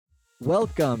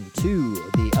Welcome to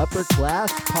the Upper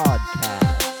Class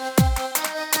Podcast.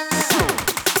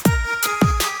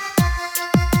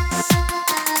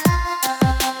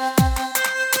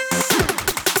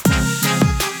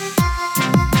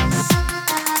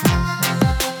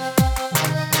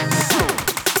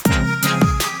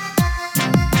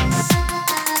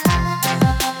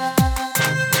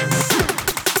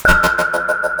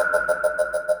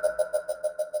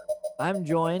 I'm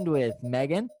joined with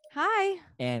Megan Hi.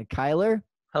 and Kyler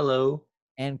Hello.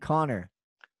 and Connor.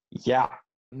 Yeah.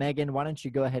 Megan, why don't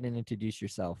you go ahead and introduce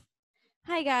yourself?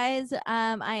 Hi, guys.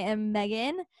 I am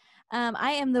Megan.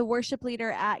 I am the worship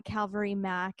leader at Calvary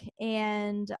Mac,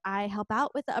 and I help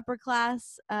out with the upper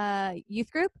class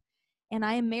youth group. And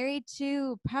I am married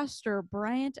to Pastor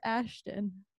Bryant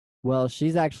Ashton. Well,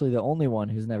 she's actually the only one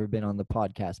who's never been on the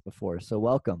podcast before, so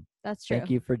welcome. That's true. Thank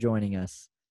you for joining us.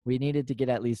 We needed to get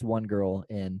at least one girl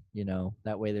in,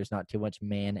 that way there's not too much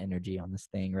man energy on this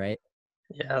thing, right?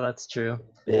 Yeah, that's true.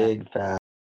 Big fat.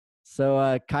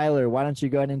 So, Kyler, why don't you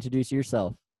go ahead and introduce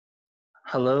yourself?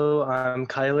 Hello, I'm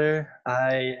Kyler.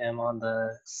 I am on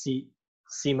the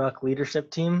CMUC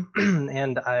leadership team,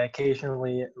 and I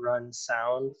occasionally run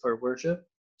sound for worship.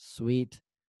 Sweet.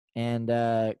 And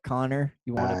Connor,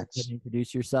 you want to go ahead Thanks. and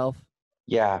introduce yourself?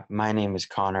 Yeah, my name is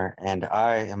Connor, and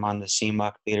I am on the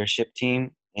CMUC leadership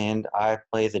team, and I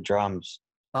play the drums.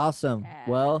 Awesome. Yeah.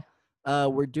 Well,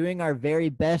 we're doing our very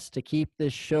best to keep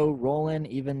this show rolling,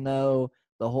 even though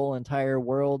the whole entire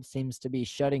world seems to be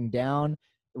shutting down.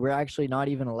 We're actually not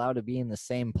even allowed to be in the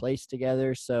same place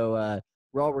together. So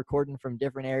we're all recording from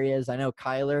different areas. I know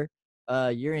Kyler,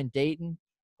 you're in Dayton,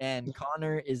 and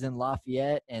Connor is in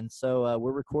Lafayette. And so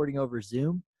we're recording over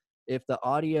Zoom. If the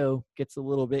audio gets a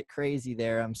little bit crazy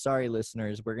there, I'm sorry,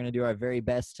 listeners. We're going to do our very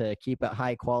best to keep it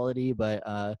high quality, but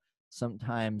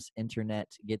sometimes internet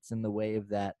gets in the way of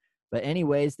that. But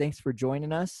anyways, thanks for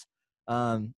joining us.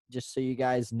 Just so you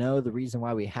guys know, the reason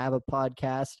why we have a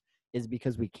podcast is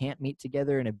because we can't meet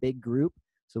together in a big group.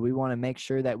 So we want to make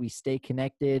sure that we stay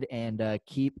connected and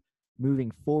keep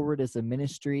moving forward as a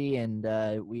ministry. And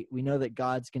we know that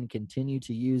God's going to continue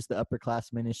to use the upper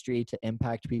class ministry to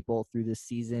impact people through this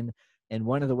season. And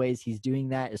one of the ways he's doing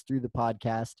that is through the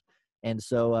podcast. And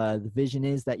so the vision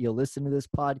is that you'll listen to this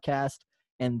podcast,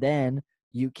 and then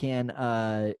you can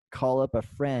call up a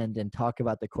friend and talk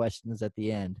about the questions at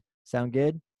the end. Sound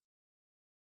good?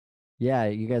 Yeah,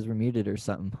 you guys were muted or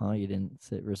something, huh? You didn't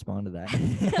respond to that.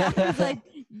 I was like,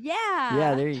 yeah.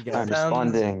 Yeah, there you go. I'm Sounds-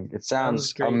 responding. It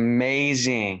sounds great.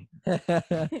 amazing.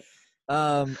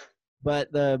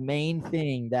 But the main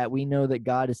thing that we know that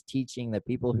God is teaching the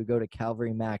people who go to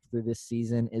Calvary Mac through this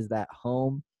season is that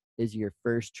home is your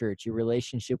first church. Your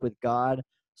relationship with God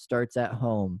starts at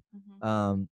home.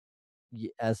 Mhm.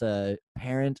 As a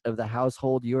parent of the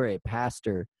household, you're a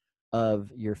pastor of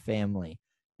your family.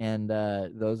 And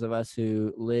those of us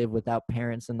who live without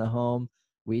parents in the home,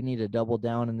 we need to double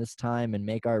down in this time and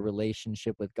make our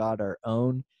relationship with God our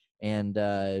own, and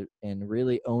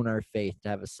really own our faith, to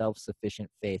have a self-sufficient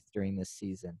faith during this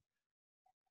season.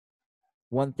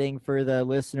 One thing for the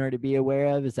listener to be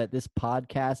aware of is that this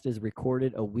podcast is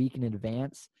recorded a week in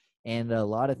advance, and a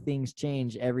lot of things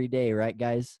change every day, right,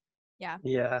 guys?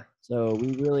 Yeah. So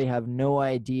we really have no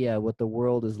idea what the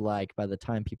world is like by the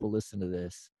time people listen to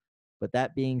this. But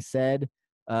that being said,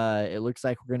 it looks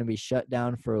like we're going to be shut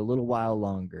down for a little while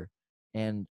longer.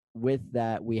 And with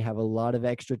that, we have a lot of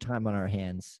extra time on our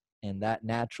hands, and that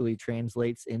naturally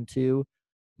translates into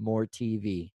more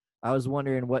TV. I was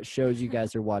wondering what shows you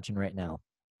guys are watching right now.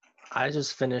 I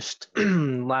just finished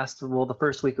the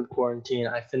first week of quarantine,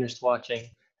 I finished watching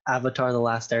Avatar: The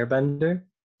Last Airbender.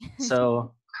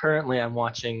 So currently I'm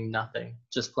watching nothing,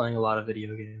 just playing a lot of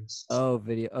video games. Oh,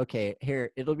 video. Okay,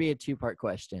 here, it'll be a two-part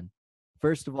question.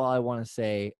 First of all, I want to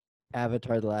say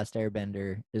Avatar: The Last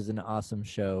Airbender is an awesome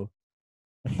show.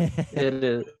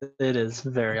 It is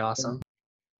very awesome.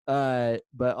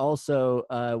 But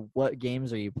also, what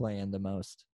games are you playing the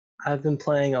most? I've been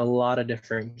playing a lot of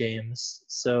different games.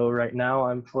 So right now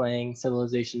I'm playing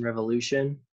Civilization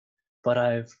Revolution, but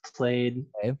I've played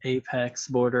Okay. Apex,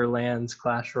 Borderlands,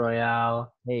 Clash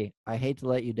Royale. Hey, I hate to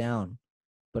let you down,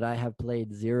 but I have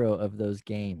played 0 of those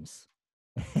games.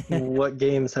 What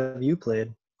games have you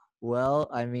played? Well,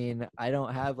 I mean, I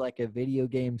don't have like a video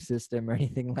game system or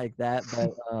anything like that,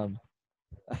 but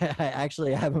I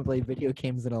haven't played video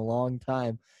games in a long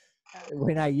time.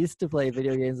 When I used to play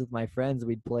video games with my friends,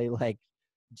 we'd play like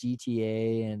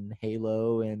GTA and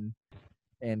Halo and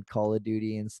Call of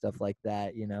Duty and stuff like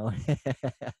that,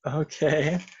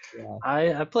 Okay. Yeah.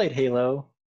 I played Halo,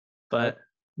 but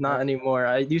not anymore.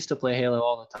 I used to play Halo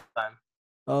all the time.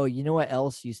 Oh, you know what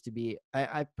else used to be?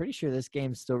 I'm pretty sure this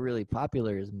game's still really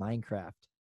popular is Minecraft.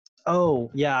 Oh,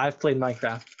 yeah, I've played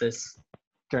Minecraft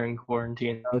during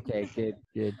quarantine. Okay, good,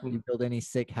 good. You build any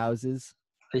sick houses?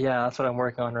 Yeah, that's what I'm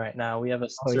working on right now. We have a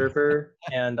Oh, yeah. server,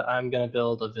 and I'm gonna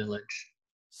build a village.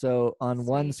 So on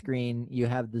one Sweet. screen you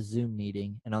have the Zoom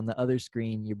meeting, and on the other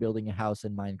screen you're building a house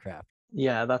in Minecraft.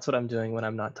 Yeah, that's what I'm doing when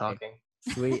I'm not Okay. talking.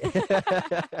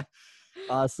 Sweet.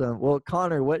 Awesome. Well,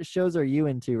 Connor, what shows are you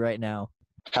into right now?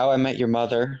 How I Met Your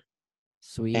Mother,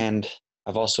 Sweet. and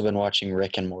I've also been watching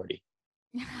Rick and Morty.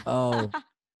 Oh,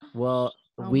 well,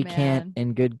 Oh, we can't man.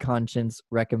 in good conscience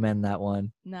recommend that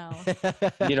one. No.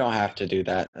 You don't have to do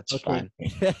that. That's fine.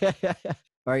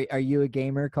 Are you a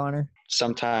gamer, Connor?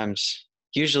 Sometimes,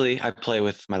 usually, I play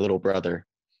with my little brother.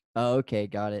 Oh, okay,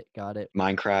 got it.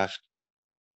 Minecraft,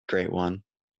 great one.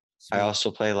 I Sweet.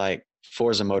 also play like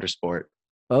Forza Motorsport.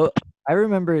 Oh, I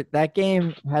remember that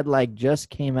game had like just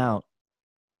came out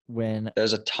when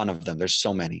There's a ton of them. There's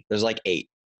so many. There's like 8.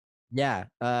 yeah,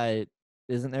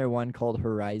 isn't there one called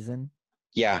Horizon?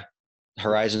 Yeah,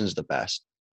 Horizon is the best.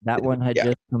 That one had Yeah.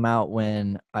 just come out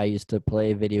when I used to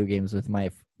play video games with my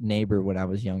neighbor when I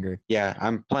was younger. Yeah,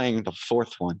 I'm playing the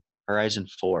 4th one, Horizon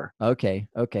 4. Okay,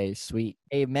 sweet.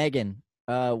 Hey Megan,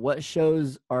 what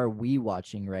shows are we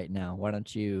watching right now? Why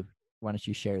don't you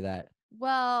share that?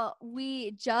 Well,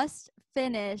 we just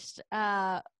finished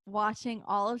watching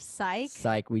all of Psych.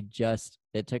 Psych,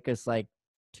 it took us like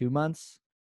 2 months.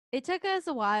 It took us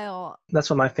a while. That's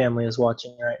what my family is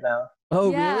watching right now.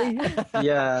 Oh, Yeah. really?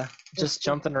 Yeah, just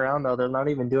jumping around though. They're not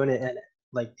even doing it in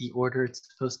like the order it's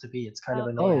supposed to be. It's kind of Oh.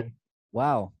 annoying.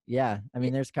 Wow. Yeah. I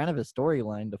mean, there's kind of a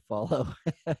storyline to follow.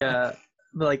 Yeah,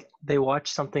 but like they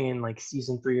watch something in like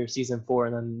season 3 or season 4,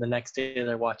 and then the next day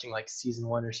they're watching like season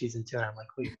 1 or season 2, and I'm like,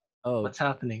 wait, Oh, what's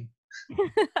happening?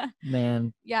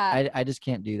 man. Yeah. I just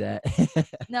can't do that.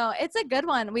 No, it's a good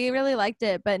one. We really liked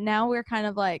it, but now we're kind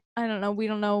of like, I don't know, we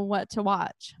don't know what to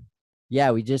watch.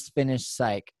 Yeah, we just finished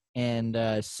Psych.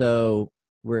 And so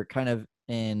we're kind of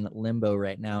in limbo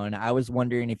right now. And I was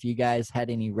wondering if you guys had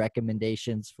any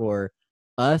recommendations for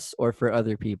us or for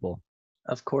other people.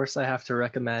 Of course, I have to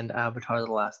recommend Avatar: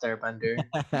 The Last Airbender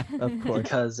Of course.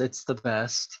 because it's the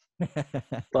best.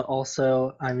 But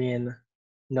also, I mean,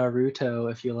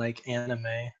 Naruto if you like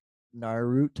anime.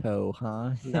 Naruto,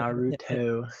 huh?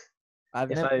 Naruto. I've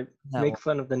If never I seen that make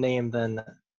fun of the name, then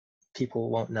people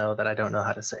won't know that I don't know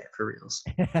how to say it for reals.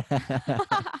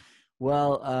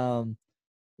 one. Well,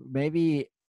 maybe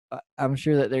I'm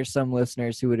sure that there's some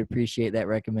listeners who would appreciate that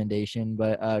recommendation.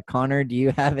 But Connor, do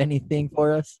you have anything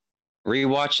for us?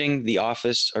 Rewatching The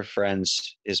Office or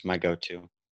Friends is my go-to.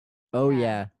 Oh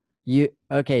Yeah. yeah.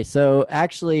 Okay, so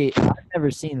actually I've never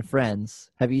seen Friends.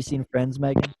 Have you seen Friends,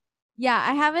 Megan? Yeah,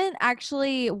 I haven't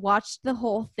actually watched the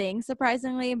whole thing,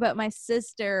 surprisingly, but my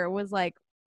sister was like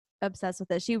obsessed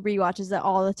with it. She rewatches it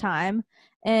all the time.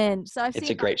 And so I've It's a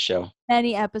seen great show.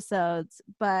 many episodes,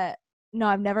 but no,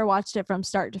 I've never watched it from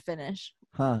start to finish.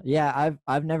 Huh. Yeah,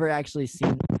 I've never actually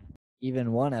seen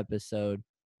even one episode,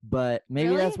 but maybe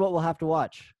that's Really? what we'll have to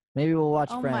watch. Maybe we'll watch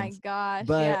Oh Friends. my gosh.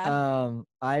 But Yeah.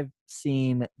 I've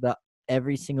seen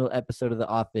every single episode of The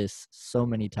Office so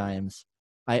many times.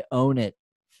 I own it,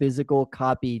 physical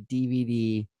copy,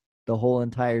 DVD, the whole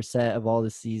entire set of all the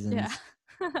seasons. Yeah.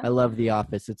 I love The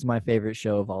Office. It's my favorite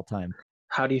show of all time.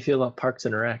 How do you feel about Parks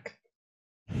and Rec?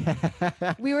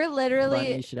 We were Funny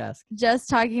literally you should ask. just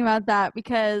talking about that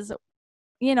because,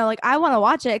 like I want to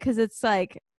watch it because it's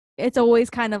like, it's always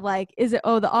kind of like, is it,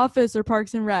 The Office or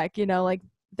Parks and Rec? Like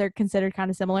they're considered kind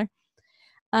of similar.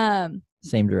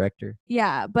 Same director.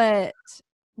 Yeah, but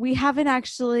we haven't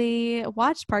actually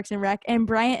watched Parks and Rec, and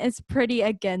Bryant is pretty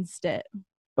against it.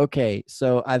 Okay,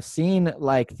 so I've seen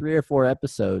like 3 or 4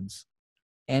 episodes,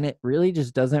 and it really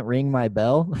just doesn't ring my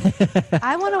bell.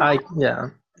 I want to Yeah,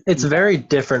 it's very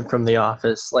different from The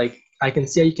Office. Like I can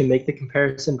see how you can make the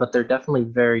comparison, but they're definitely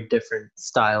very different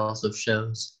styles of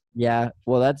shows. Yeah,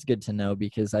 well, that's good to know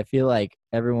because I feel like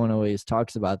everyone always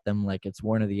talks about them like it's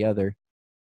one or the other.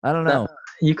 I don't know.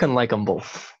 You can like them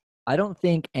both. I don't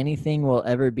think anything will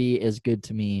ever be as good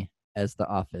to me as The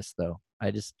Office, though.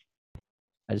 I just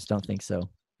don't think so.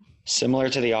 Similar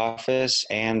to The Office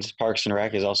and Parks and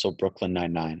Rec is also Brooklyn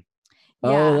Nine-Nine.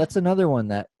 Oh, Yeah. that's another one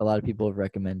that a lot of people have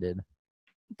recommended.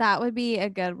 That would be a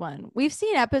good one. We've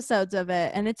seen episodes of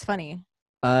it, and it's funny.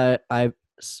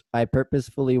 I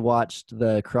purposefully watched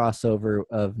the crossover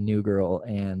of New Girl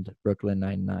and Brooklyn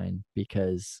Nine-Nine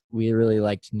because we really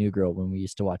liked New Girl when we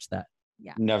used to watch that.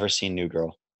 Never seen New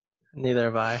Girl. Neither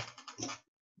have I.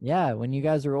 Yeah, when you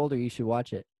guys are older, you should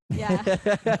watch it.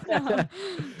 Yeah.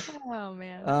 Oh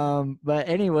man. But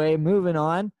anyway, moving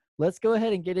on. let's go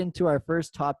ahead and get into our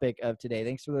first topic of today.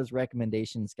 Thanks for those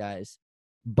recommendations, guys.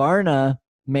 Barna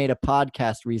made a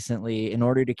podcast recently in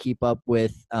order to keep up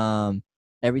with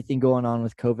everything going on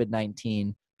with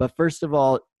COVID-19. But first of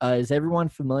all, is everyone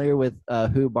familiar with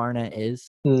who Barna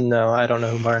is? No, I don't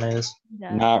know who Barna is.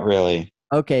 Yeah. Not really.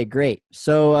 Okay, great.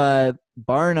 So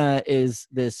Barna is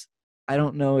this, I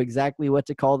don't know exactly what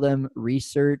to call them,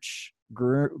 research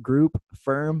group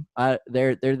firm.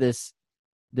 They're this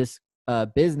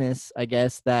business, I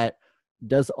guess, that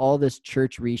does all this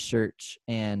church research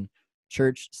and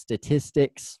church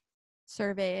statistics,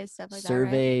 Surveys, stuff like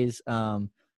surveys.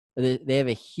 They have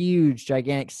a huge,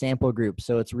 gigantic sample group,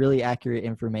 so it's really accurate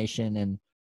information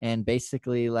and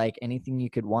basically like anything you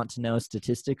could want to know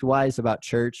statistics wise about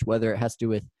church, whether it has to do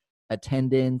with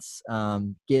attendance,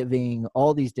 giving,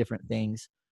 all these different things.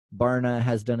 Barna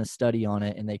has done a study on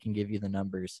it, and they can give you the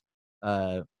numbers.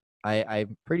 I'm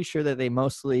pretty sure that they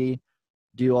mostly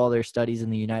do all their studies in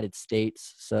the United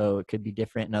States, so it could be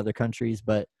different in other countries,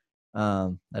 but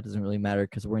that doesn't really matter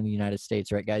because we're in the United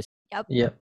States, right, guys? Yep.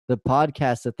 Yep. The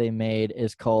podcast that they made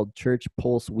is called Church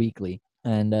Pulse Weekly,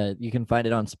 and you can find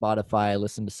it on Spotify. I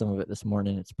listened to some of it this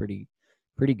morning. It's pretty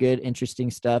good, interesting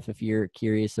stuff if you're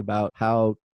curious about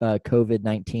how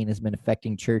COVID-19 has been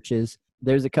affecting churches.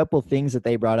 There's a couple things that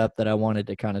they brought up that I wanted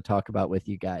to kind of talk about with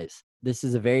you guys. This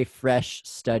is a very fresh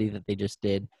study that they just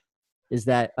did, is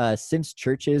that since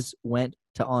churches went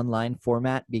to online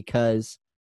format because,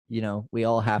 we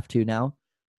all have to now,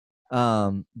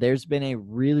 there's been a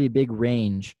really big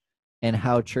range in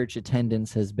how church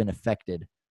attendance has been affected.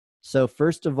 So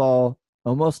first of all,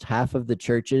 almost half of the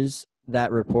churches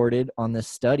that reported on this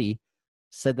study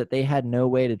said that they had no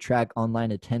way to track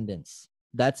online attendance.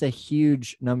 That's a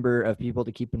huge number of people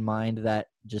to keep in mind that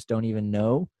just don't even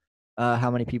know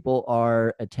how many people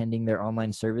are attending their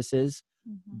online services.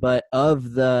 Mm-hmm. But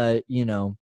of the,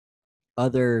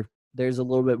 there's a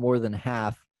little bit more than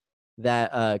half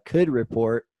that could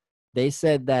report. They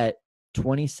said that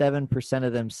 27%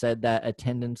 of them said that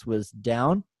attendance was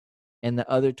down, and the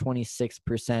other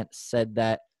 26% said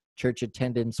that church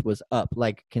attendance was up,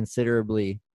 like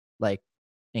considerably, like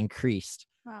increased.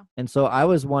 Wow. And so I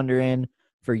was wondering,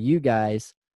 for you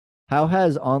guys, how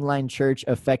has online church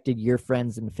affected your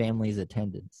friends and family's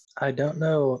attendance? I don't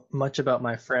know much about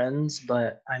my friends,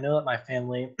 but I know that my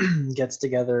family gets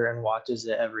together and watches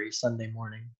it every Sunday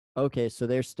morning. Okay, so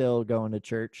they're still going to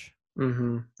church.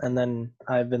 Mm-hmm. And then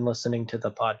I've been listening to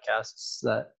the podcasts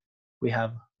that we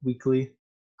have weekly.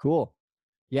 Cool.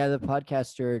 Yeah, the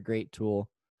podcasts are a great tool.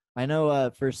 I know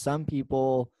for some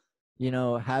people,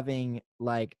 having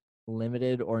like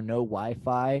limited or no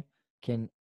Wi-Fi can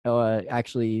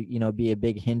actually, be a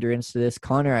big hindrance to this.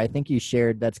 Connor, I think you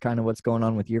shared that's kind of what's going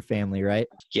on with your family, right?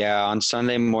 Yeah, on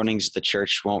Sunday mornings, the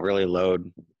church won't really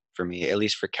load for me, at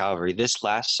least for Calvary. This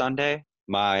last Sunday,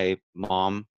 my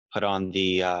mom put on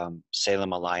the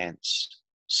Salem Alliance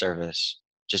service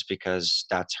just because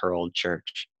that's her old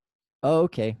church. Oh,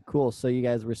 okay, cool. So you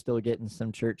guys were still getting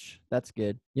some church. That's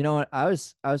good. You know what? I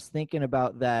was thinking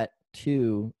about that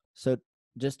too. So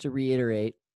just to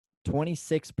reiterate,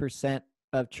 26%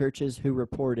 of churches who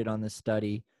reported on this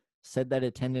study said that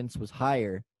attendance was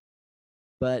higher,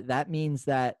 but that means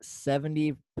that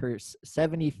 74%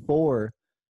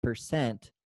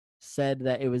 said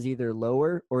that it was either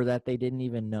lower or that they didn't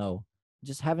even know.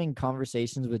 Just having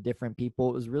conversations with different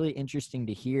people, it was really interesting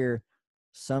to hear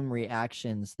some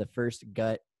reactions. The first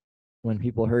gut when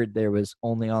people heard there was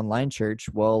only online church,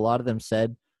 well, a lot of them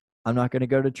said, I'm not going to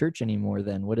go to church anymore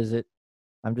then. What is it?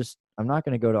 I'm not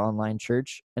going to go to online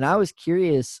church. And I was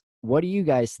curious, what do you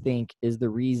guys think is the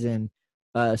reason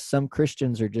some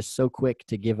Christians are just so quick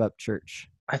to give up church?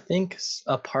 I think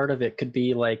a part of it could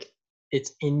be like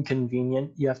it's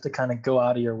inconvenient. You have to kind of go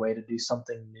out of your way to do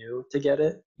something new to get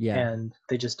it. Yeah. And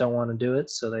they just don't want to do it,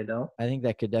 so they don't. I think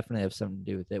that could definitely have something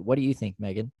to do with it. What do you think,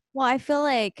 Megan? Well, I feel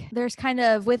like there's kind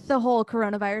of, with the whole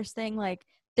coronavirus thing, like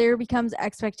there becomes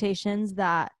expectations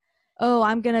that, oh,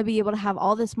 I'm going to be able to have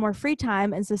all this more free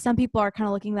time. And so some people are kind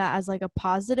of looking at that as like a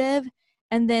positive,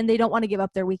 and then they don't want to give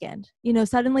up their weekend.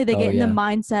 Suddenly they get in the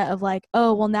mindset of like,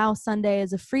 oh, well, now Sunday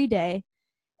is a free day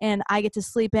and I get to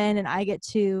sleep in, and I get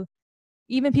to,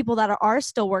 even people that are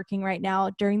still working right now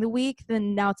during the week,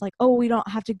 then now it's like, oh, we don't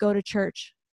have to go to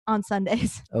church on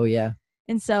Sundays. Oh, yeah.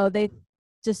 And so they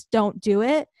just don't do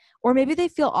it. Or maybe they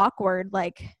feel awkward.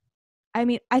 Like, I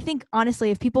mean, I think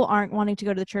honestly, if people aren't wanting to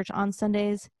go to the church on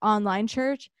Sundays, online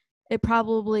church, it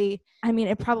probably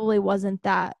wasn't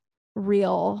that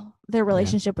real. Their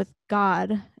relationship with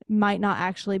God might not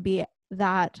actually be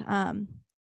that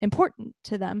important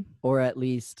to them. Or at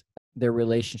least their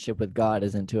relationship with God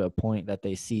isn't to a point that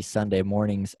they see Sunday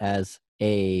mornings as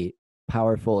a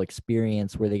powerful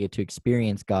experience where they get to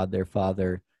experience God, their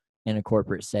Father, in a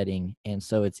corporate setting. And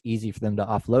so it's easy for them to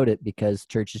offload it because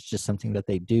church is just something that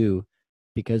they do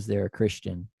because they're a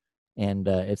Christian. And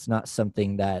it's not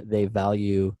something that they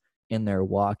value in their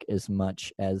walk as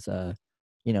much as,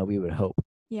 we would hope.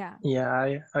 Yeah. Yeah,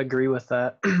 I agree with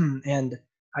that. And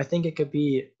I think it could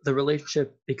be the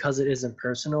relationship, because it isn't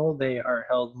personal, they are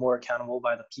held more accountable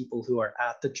by the people who are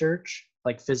at the church,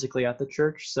 like physically at the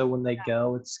church. So when they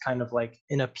go, it's kind of like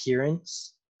an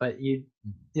appearance, but you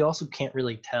also can't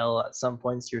really tell at some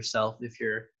points yourself if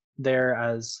you're there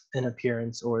as an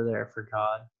appearance or there for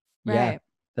God. Yeah, Right.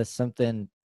 that's something.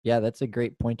 Yeah, that's a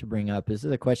great point to bring up. This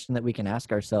is a question that we can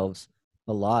ask ourselves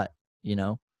a lot,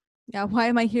 Yeah. Why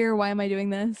am I here? Why am I doing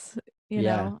this? You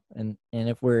Yeah, know? and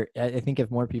if I think if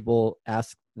more people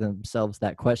ask themselves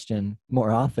that question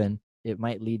more often, it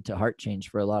might lead to heart change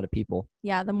for a lot of people.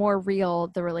 Yeah. The more real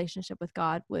the relationship with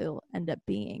God will end up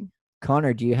being.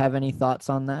 Connor, do you have any thoughts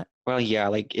on that? Well, yeah,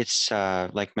 like it's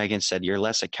like Megan said, you're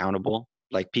less accountable.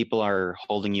 Like people are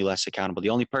holding you less accountable. The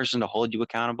only person to hold you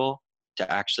accountable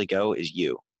to actually go is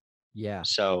you. Yeah.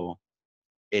 So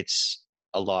it's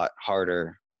a lot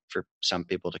harder for some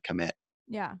people to commit.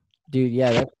 Yeah. Dude,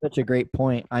 yeah, that's such a great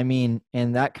point. I mean,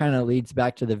 and that kind of leads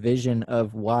back to the vision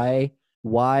of why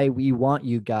we want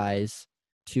you guys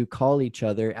to call each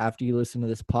other after you listen to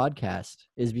this podcast,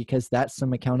 is because that's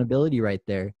some accountability right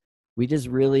there. We just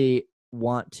really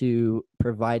want to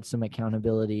provide some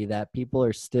accountability that people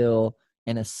are still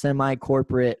in a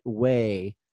semi-corporate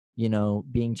way,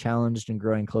 being challenged and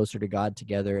growing closer to God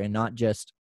together, and not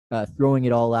just throwing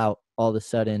it all out all of a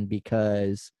sudden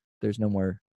because there's no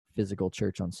more physical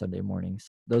church on Sunday mornings.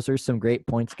 Those are some great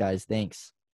points, guys.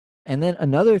 Thanks. And then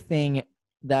another thing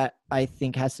that I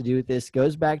think has to do with this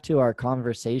goes back to our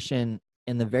conversation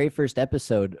in the very first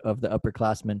episode of the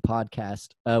Upperclassmen podcast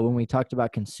when we talked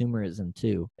about consumerism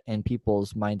too and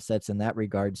people's mindsets in that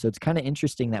regard. So it's kind of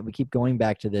interesting that we keep going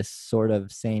back to this sort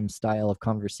of same style of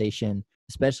conversation,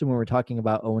 especially when we're talking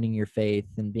about owning your faith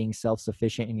and being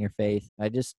self-sufficient in your faith. I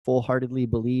just full-heartedly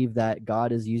believe that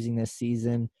God is using this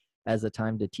season as a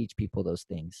time to teach people those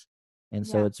things. And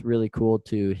so it's really cool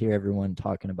to hear everyone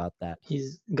talking about that.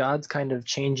 God's kind of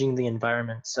changing the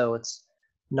environment so it's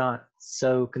not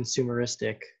so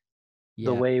consumeristic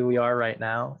the way we are right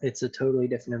now. It's a totally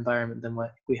different environment than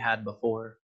what we had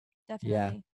before.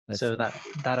 Definitely. Yeah, so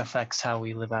that affects how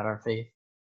we live out our faith.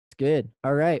 Good.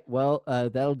 All right. Well,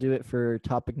 that'll do it for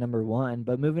topic number 1.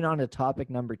 But moving on to topic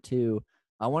number 2,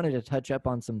 I wanted to touch up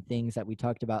on some things that we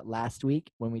talked about last week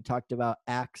when we talked about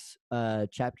Acts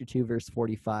chapter 2, verse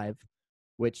 45,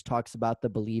 which talks about the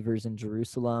believers in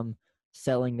Jerusalem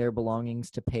selling their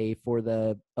belongings to pay for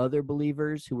the other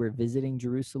believers who were visiting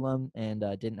Jerusalem and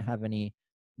didn't have any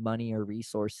money or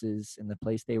resources in the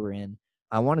place they were in.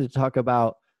 I wanted to talk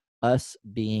about us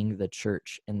being the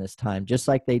church in this time, just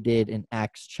like they did in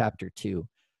Acts chapter 2.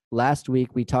 Last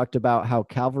week, we talked about how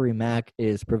Calvary Mac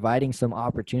is providing some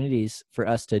opportunities for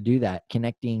us to do that,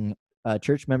 connecting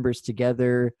church members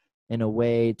together in a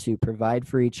way to provide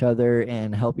for each other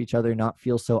and help each other not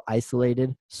feel so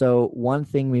isolated. So one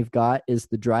thing we've got is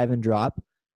the drive and drop,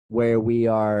 where we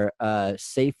are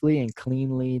safely and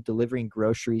cleanly delivering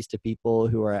groceries to people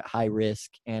who are at high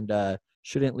risk and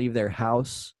shouldn't leave their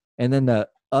house. And then the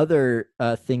other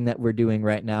thing that we're doing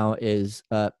right now is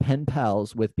pen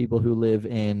pals with people who live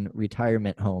in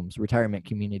retirement homes, retirement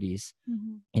communities,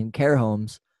 in care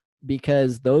homes,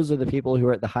 because those are the people who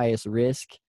are at the highest risk.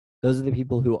 Those are the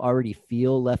people who already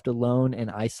feel left alone and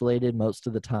isolated most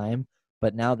of the time.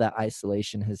 But now that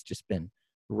isolation has just been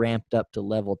ramped up to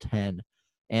level 10.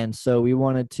 And so we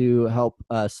wanted to help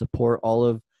support all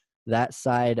of that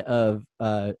side of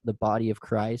the body of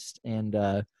Christ. And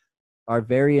our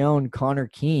very own Connor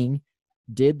King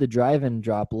did the drive and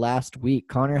drop last week.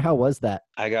 Connor, how was that?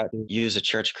 I got to use a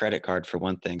church credit card for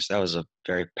one thing, so that was a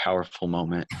very powerful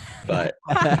moment. But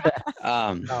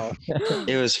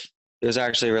it was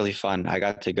actually really fun. I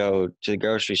got to go to the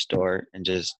grocery store and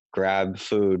just grab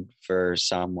food for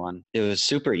someone. It was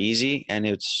super easy, and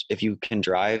if you can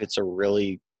drive, it's a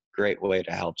really great way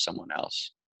to help someone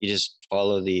else. You just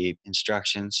follow the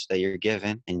instructions that you're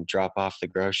given and drop off the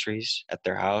groceries at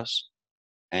their house,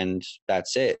 and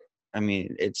that's it. I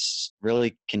mean, it's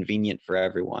really convenient for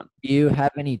everyone. Do you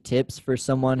have any tips for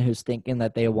someone who's thinking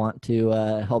that they want to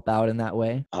help out in that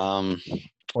way?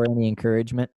 or any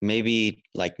encouragement? Maybe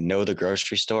like know the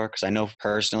grocery store, because I know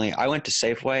personally I went to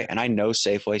Safeway and I know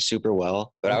Safeway super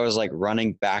well, but I was like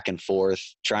running back and forth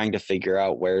trying to figure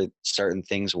out where certain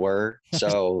things were.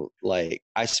 So like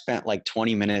I spent like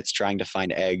 20 minutes trying to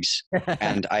find eggs,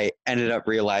 and I ended up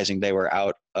realizing they were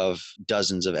out of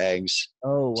dozens of eggs.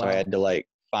 Oh, wow. So I had to like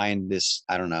find this,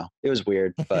 I don't know. It was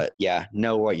weird, but yeah,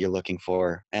 know what you're looking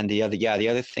for. And the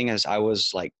other thing is I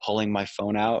was like pulling my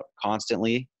phone out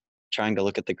constantly, trying to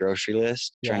look at the grocery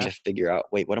list, trying to figure out,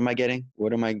 wait, what am I getting?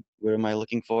 What am I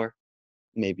looking for?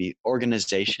 Maybe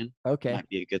organization might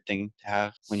be a good thing to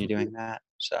have when you're doing that.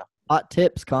 So hot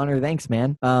tips, Connor. Thanks,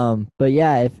 man. But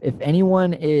yeah, if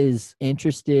anyone is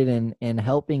interested in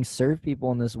helping serve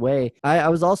people in this way, I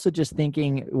was also just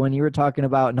thinking when you were talking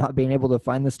about not being able to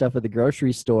find the stuff at the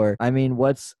grocery store. I mean,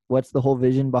 what's the whole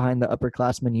vision behind the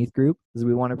upperclassmen youth group? Is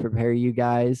we want to prepare you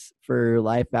guys for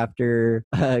life after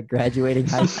graduating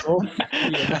high school.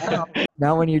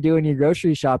 Now when you're doing your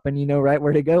grocery shopping, you know right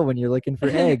where to go when you're looking for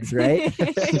eggs, right?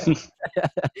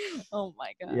 Oh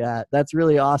my God. Yeah, that's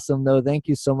really awesome though. Thank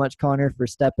you so much, Connor, for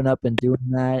stepping up and doing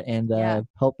that and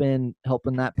helping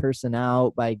that person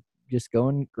out by just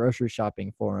going grocery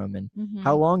shopping for them. And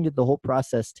how long did the whole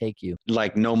process take you?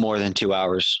 Like no more than 2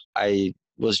 hours. I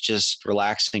was just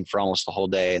relaxing for almost the whole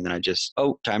day, and then I just,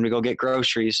 time to go get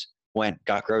groceries.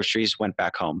 Got groceries, went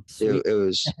back home. It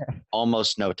was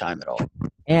almost no time at all.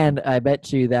 And I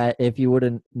bet you that if you would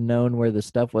have known where the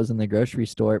stuff was in the grocery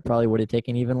store, it probably would have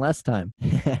taken even less time.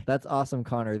 That's awesome,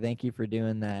 Connor. Thank you for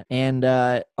doing that. And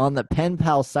on the Pen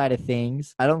Pal side of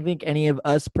things, I don't think any of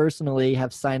us personally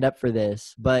have signed up for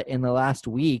this, but in the last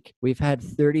week, we've had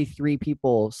 33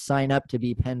 people sign up to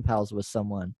be Pen Pals with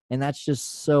someone. And that's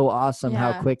just so awesome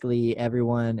how quickly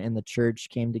everyone in the church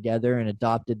came together and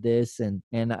adopted this. And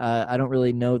I don't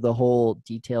really know the whole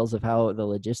details of how the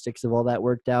logistics of all that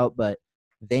worked out, but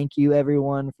thank you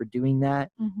everyone for doing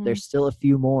that. There's still a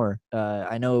few more.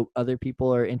 I know other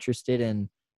people are interested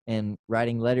in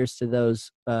writing letters to those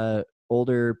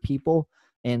older people.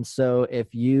 And so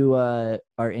if you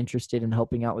are interested in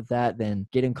helping out with that, then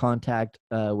get in contact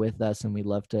with us and we'd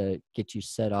love to get you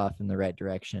set off in the right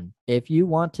direction. If you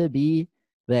want to be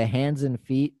the hands and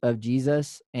feet of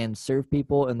Jesus and serve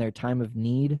people in their time of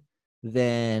need,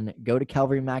 then go to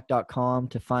calvarymac.com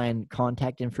to find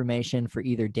contact information for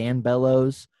either Dan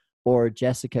Bellows or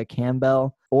Jessica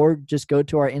Campbell, or just go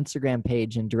to our Instagram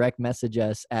page and direct message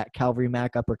us at Calvary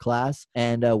Mac Upper Class,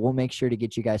 and we'll make sure to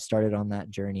get you guys started on that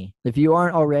journey. If you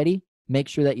aren't already, make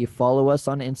sure that you follow us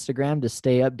on Instagram to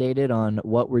stay updated on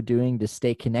what we're doing to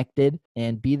stay connected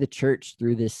and be the church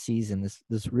through this season,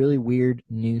 this really weird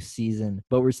new season.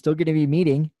 But we're still going to be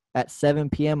meeting at 7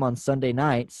 p.m. on Sunday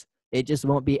nights. It just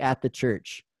won't be at the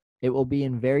church. It will be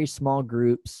in very small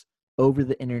groups over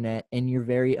the internet in your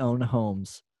very own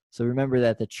homes. So remember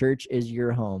that the church is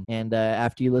your home. And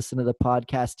after you listen to the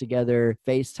podcast together,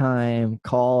 FaceTime,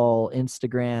 call,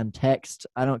 Instagram, text,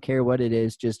 I don't care what it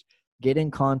is, just get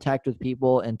in contact with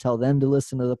people and tell them to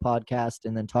listen to the podcast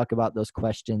and then talk about those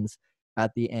questions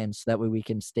at the end so that way we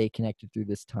can stay connected through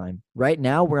this time. Right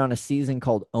now, we're on a season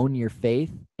called Own Your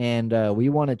Faith, and we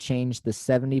want to change the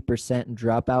 70%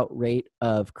 dropout rate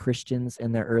of Christians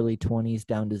in their early 20s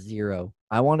down to 0.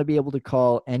 I want to be able to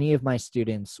call any of my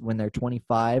students when they're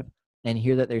 25 and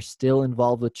hear that they're still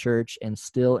involved with church and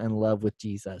still in love with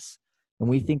Jesus. And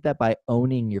we think that by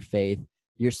owning your faith,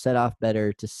 you're set off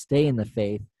better to stay in the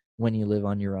faith when you live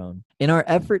on your own. In our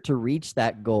effort to reach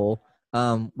that goal,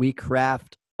 we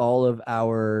craft all of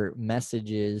our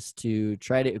messages to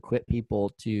try to equip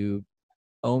people to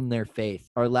own their faith.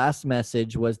 Our last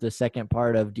message was the second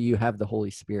part of Do You Have the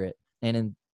Holy Spirit? And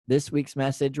in this week's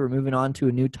message, we're moving on to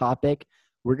a new topic.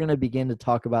 We're going to begin to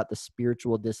talk about the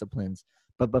spiritual disciplines.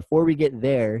 But before we get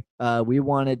there, we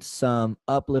wanted some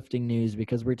uplifting news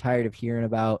because we're tired of hearing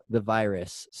about the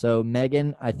virus. So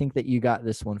Megan, I think that you got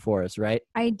this one for us, right?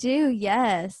 I do,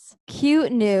 yes.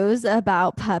 Cute news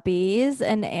about puppies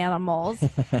and animals.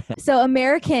 So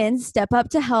Americans step up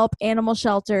to help animal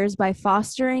shelters by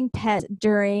fostering pets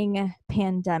during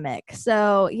pandemic.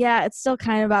 So yeah, it's still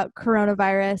kind of about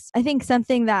coronavirus. I think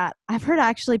something that I've heard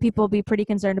actually people be pretty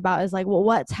concerned about is like, well,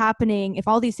 what's happening if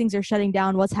all these things are shutting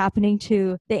down? What's happening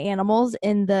to the animals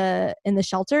in the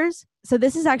shelters? So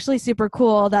this is actually super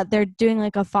cool that they're doing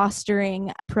like a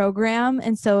fostering program.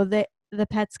 And so the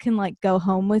pets can like go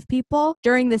home with people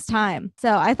during this time.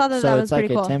 So I thought that So that it's was like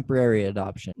pretty a cool. temporary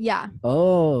adoption. Yeah.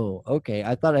 Oh, okay.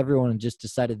 I thought everyone just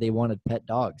decided they wanted pet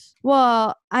dogs.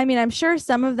 Well, I mean, I'm sure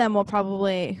some of them will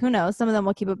probably, who knows, some of them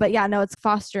will keep it. But yeah, no, it's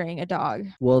fostering a dog.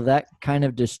 Well, that kind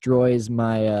of destroys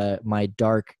my my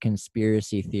dark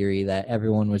conspiracy theory that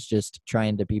everyone was just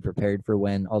trying to be prepared for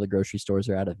when all the grocery stores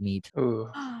are out of meat. Ooh,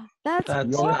 That's that's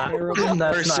You're not terrible that's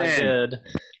not person. good.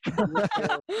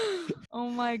 oh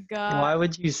my god. Why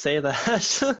would you say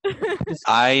that?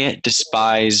 I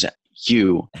despise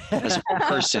you as a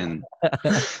person.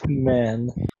 Man,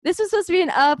 This was supposed to be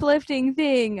an uplifting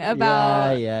thing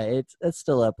about yeah, it's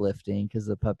still uplifting because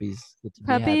the puppies get to be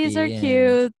puppies are happy and-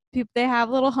 cute. They have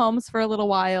little homes for a little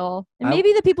while, and I-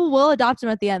 maybe the people will adopt them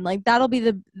at the end. Like that'll be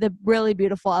the really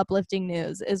beautiful uplifting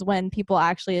news is when people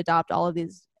actually adopt all of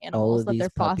these all animals of that these they're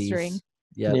puppies. fostering.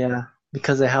 Yep. yeah,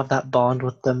 because they have that bond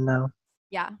with them now.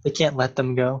 Yeah, They can't let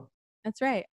them go. that's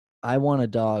right. I want a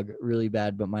dog really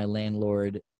bad, but my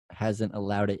landlord hasn't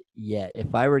allowed it yet.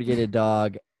 If I were to get a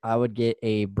dog, I would get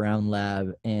a brown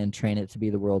lab and train it to be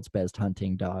the world's best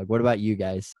hunting dog. What about you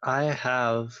guys? I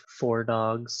have 4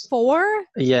 dogs. 4?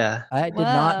 Yeah, I did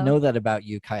not Whoa. know that about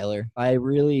you, Kyler. I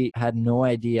really had no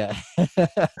idea.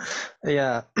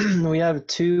 yeah. We have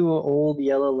 2 old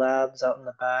yellow labs out in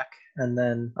the back, and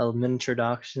then a miniature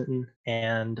dachshund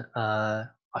and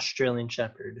Australian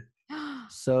Shepherd. Oh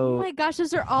So my gosh,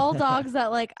 those are all dogs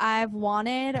that like I've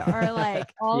wanted or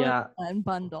like all Yeah. in one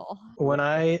bundle. When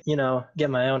I, get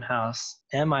my own house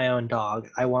and my own dog,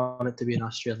 I want it to be an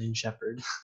Australian Shepherd.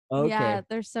 okay. Yeah,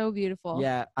 they're so beautiful.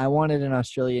 Yeah, I wanted an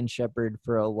Australian Shepherd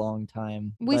for a long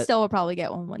time. We but still will probably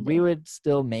get one day. we would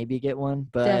still maybe get one,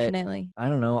 but Definitely. I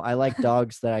don't know. I like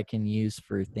dogs that I can use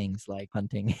for things like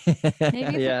hunting. Maybe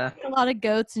if Yeah. we have a lot of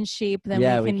goats and sheep, then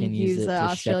Yeah, we we can can use use it an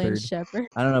to Australian shepherd. Shepherd.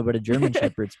 I don't know, but a German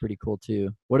Shepherd's pretty cool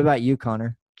too. What about you,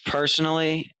 Connor?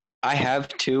 Personally, I have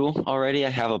 2 already. I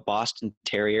have a Boston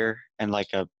Terrier and like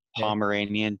a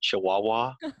Pomeranian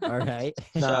Chihuahua. All right.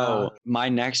 So my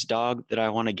next dog that I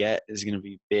want to get is going to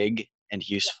be big and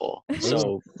useful.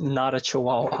 So Not a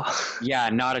Chihuahua. yeah,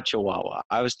 not a Chihuahua.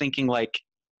 I was thinking like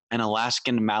an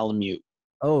Alaskan Malamute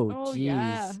Oh, Oh, jeez.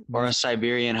 yeah. or a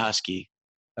Siberian Husky,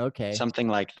 Okay. something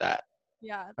like that.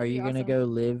 Yeah. Are you gonna go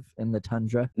live in the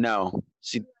tundra? No,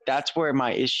 see, that's where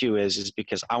my issue is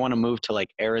because I want to move to like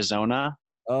Arizona,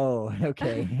 Oh,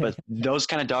 okay. but those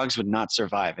kind of dogs would not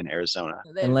survive in Arizona.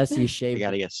 Unless you You shave.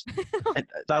 gotta guess.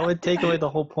 That would take away the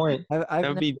whole point. I've That would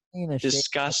never be seen a shave.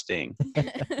 disgusting.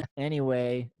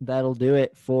 Anyway, that'll do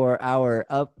it for our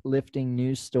uplifting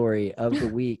news story of the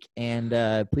week.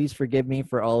 And please forgive me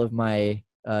for all of my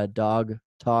dog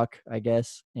talk, I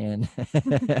guess. And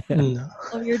No.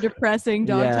 Of your depressing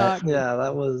dog Yeah. talk. Yeah,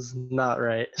 that was not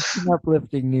right. an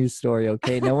uplifting news story,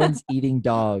 okay? No one's eating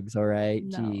dogs, all right?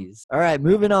 No. Jeez. All right,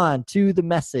 moving on to the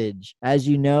message. As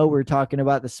you know, we're talking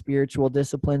about the spiritual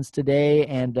disciplines today,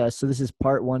 and so this is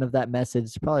part 1 of that message.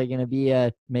 It's probably going to be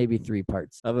maybe 3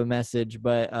 parts of a message,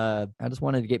 but I just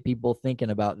wanted to get people thinking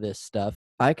about this stuff.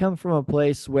 I come from a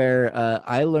place where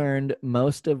I learned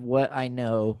most of what I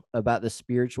know about the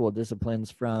spiritual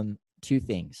disciplines from 2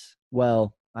 things.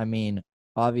 Well, I mean,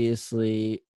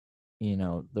 obviously,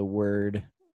 the word,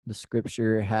 the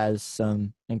scripture has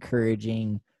some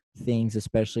encouraging things,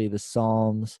 especially the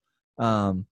Psalms.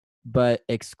 But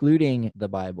excluding the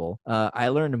Bible, I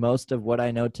learned most of what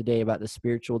I know today about the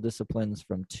spiritual disciplines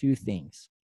from 2 things.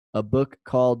 A book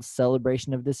called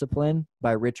Celebration of Discipline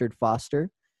by Richard Foster,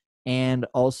 and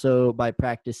also by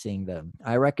practicing them.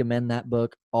 I recommend that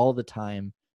book all the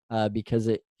time because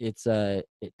it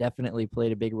definitely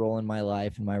played a big role in my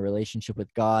life and my relationship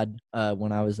with God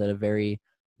when I was at a very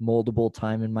moldable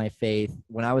time in my faith.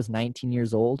 When I was 19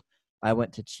 years old, I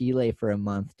went to Chile for a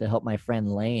month to help my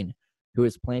friend Lane, who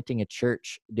was planting a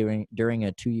church during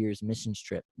a 2 years missions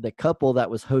trip. The couple that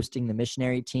was hosting the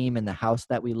missionary team in the house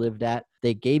that we lived at,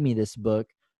 they gave me this book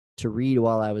to read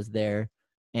while I was there.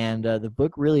 And the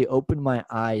book really opened my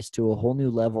eyes to a whole new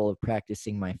level of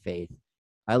practicing my faith.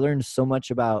 I learned so much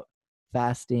about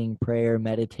fasting, prayer,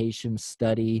 meditation,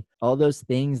 study, all those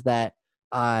things that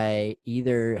I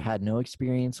either had no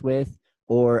experience with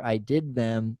or I did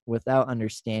them without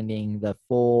understanding the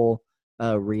full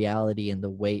reality and the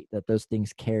weight that those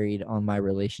things carried on my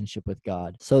relationship with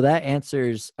God. So that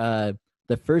answers the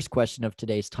first question of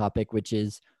today's topic, which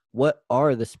is, what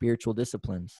are the spiritual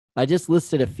disciplines? I just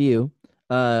listed a few.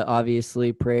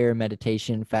 Obviously, prayer,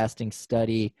 meditation, fasting,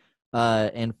 study.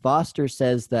 And Foster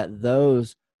says that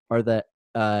those are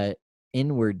the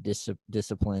inward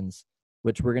disciplines,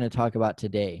 which we're going to talk about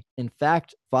today. In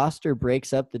fact, Foster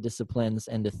breaks up the disciplines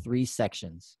into 3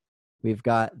 sections. We've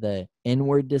got the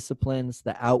inward disciplines,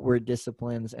 the outward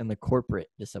disciplines, and the corporate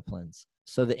disciplines.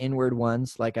 So the inward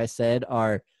ones, like I said,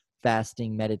 are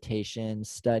fasting, meditation,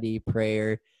 study,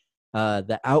 prayer.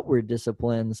 The outward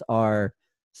disciplines are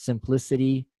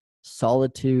simplicity,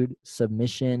 solitude,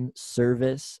 submission,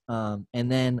 service. And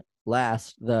then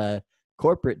last, the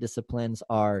corporate disciplines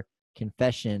are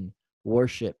confession,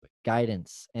 worship,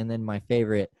 guidance, and then my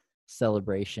favorite,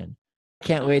 celebration.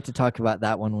 Can't wait to talk about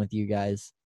that one with you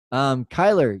guys.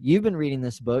 Kyler, you've been reading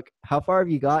this book. How far have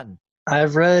you gotten?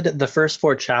 I've read the first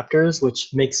 4 chapters, which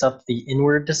makes up the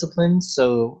inward disciplines.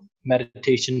 So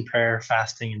meditation, prayer,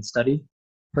 fasting, and study.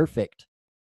 Perfect.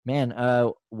 Man,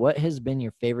 what has been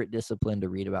your favorite discipline to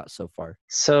read about so far?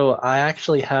 So I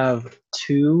actually have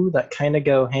 2 that kind of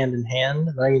go hand in hand.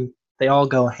 I mean, they all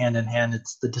go hand in hand.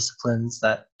 It's the disciplines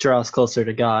that draw us closer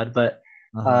to God. But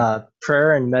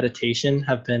prayer and meditation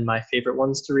have been my favorite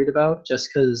ones to read about just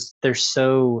because they're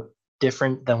so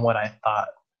different than what I thought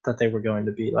that they were going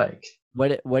to be like.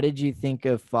 What did you think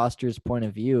of Foster's point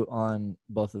of view on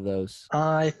both of those?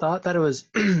 I thought that it was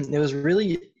it was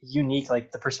really unique,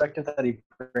 like the perspective that he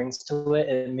brings to it.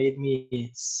 It made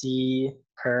me see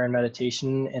prayer and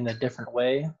meditation in a different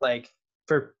way. Like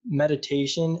for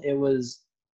meditation,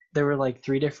 there were like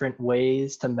 3 different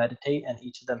ways to meditate, and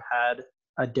each of them had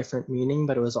a different meaning,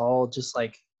 but it was all just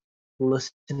like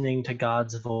listening to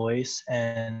God's voice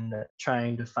and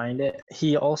trying to find it.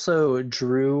 He also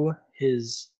drew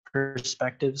his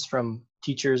perspectives from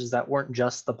teachers that weren't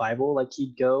just the Bible. Like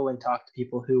he'd go and talk to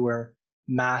people who were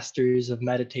masters of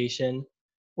meditation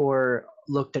or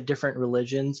looked at different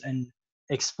religions and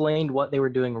explained what they were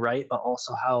doing right, but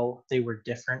also how they were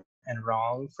different and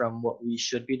wrong from what we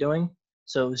should be doing.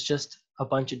 So it was just a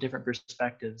bunch of different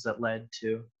perspectives that led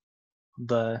to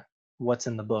the what's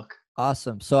in the book.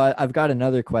 Awesome. So I've got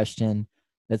another question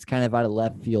that's kind of out of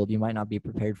left field. You might not be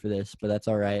prepared for this, but that's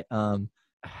all right.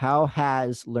 How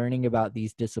has learning about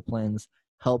these disciplines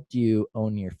helped you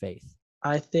own your faith?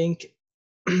 I think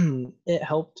it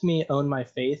helped me own my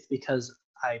faith because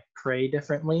I pray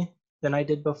differently than I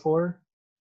did before.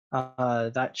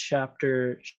 That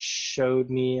chapter showed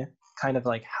me kind of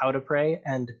like how to pray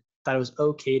and that it was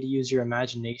okay to use your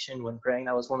imagination when praying.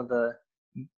 That was one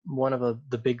of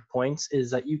the big points, is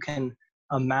that you can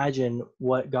imagine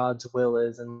what God's will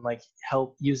is and like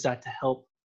help use that to help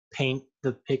paint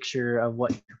the picture of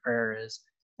what your prayer is.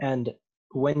 And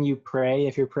when you pray,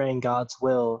 if you're praying God's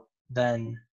will,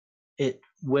 then it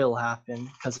will happen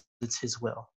because it's his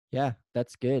will. Yeah,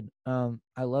 that's good.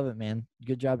 I love it, man.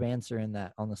 Good job answering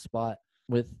that on the spot.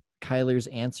 With Kyler's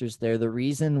answers there, the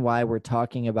reason why we're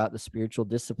talking about the spiritual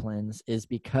disciplines is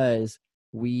because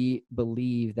we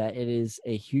believe that it is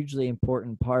a hugely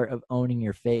important part of owning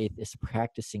your faith is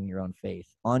practicing your own faith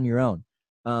on your own.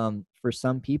 For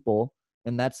some people,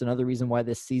 and that's another reason why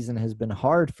this season has been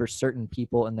hard for certain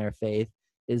people in their faith,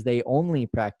 is they only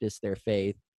practice their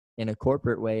faith in a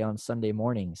corporate way on Sunday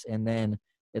mornings. And then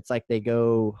it's like they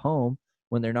go home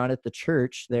when they're not at the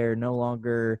church, they're no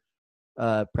longer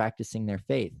practicing their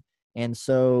faith. And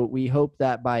so we hope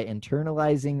that by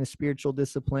internalizing the spiritual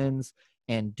disciplines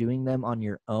and doing them on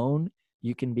your own,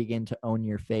 you can begin to own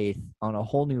your faith on a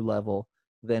whole new level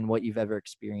than what you've ever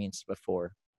experienced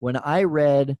before. When I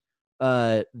read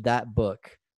that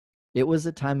book, it was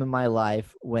a time in my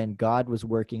life when God was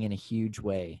working in a huge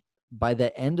way. By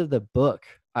the end of the book,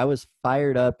 I was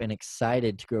fired up and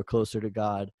excited to grow closer to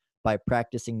God by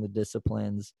practicing the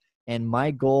disciplines. And my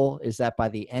goal is that by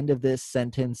the end of this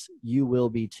sentence, you will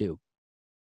be too.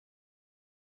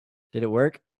 Did it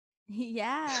work?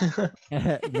 Yeah.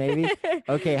 Maybe.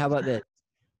 Okay, how about this?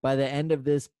 By the end of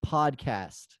this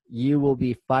podcast, you will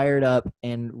be fired up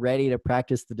and ready to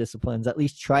practice the disciplines, at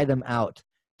least try them out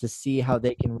to see how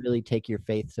they can really take your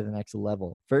faith to the next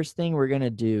level. First thing we're going to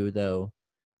do, though,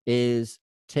 is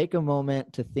take a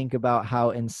moment to think about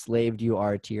how enslaved you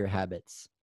are to your habits.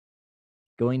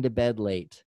 Going to bed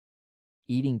late,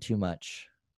 eating too much,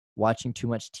 watching too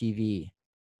much TV.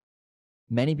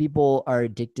 Many people are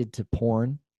addicted to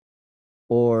porn,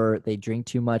 or they drink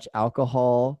too much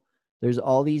alcohol. There's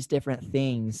all these different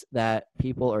things that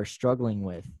people are struggling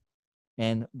with,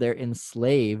 and they're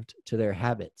enslaved to their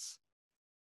habits.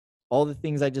 All the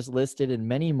things I just listed and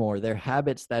many more, they're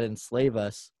habits that enslave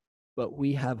us, but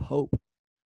we have hope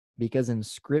because in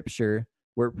Scripture,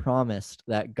 we're promised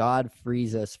that God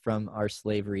frees us from our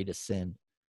slavery to sin.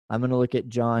 I'm going to look at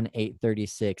John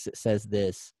 8:36. It says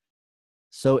this: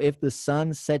 "So if the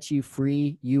Son sets you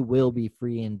free, you will be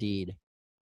free indeed."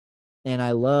 And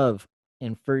I love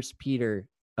in 1 Peter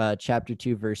chapter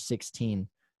 2, verse 16,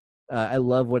 I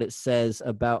love what it says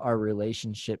about our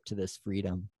relationship to this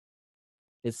freedom.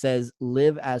 It says,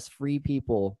 live as free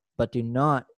people, but do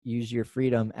not use your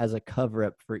freedom as a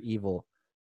cover-up for evil.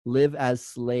 Live as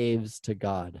slaves to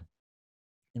God.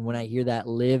 And when I hear that,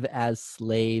 live as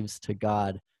slaves to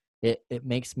God, it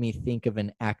makes me think of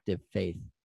an active faith.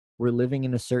 We're living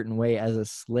in a certain way. As a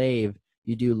slave,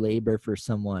 you do labor for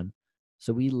someone.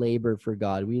 So we labor for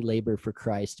God. We labor for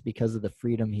Christ because of the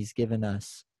freedom he's given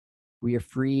us. We are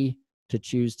free to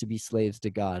choose to be slaves to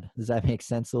God. Does that make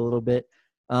sense a little bit?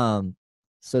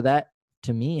 So that,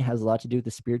 to me, has a lot to do with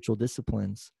the spiritual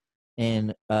disciplines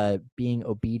and being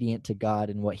obedient to God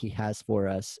and what he has for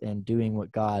us and doing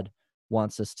what God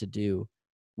wants us to do.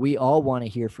 We all want to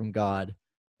hear from God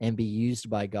and be used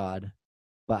by God.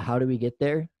 But how do we get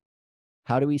there?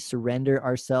 How do we surrender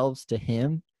ourselves to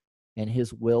him and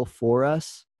his will for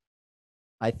us?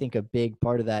 I think a big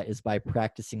part of that is by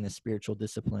practicing the spiritual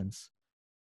disciplines.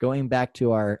 Going back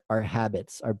to our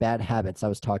habits, our bad habits I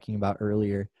was talking about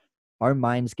earlier, our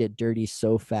minds get dirty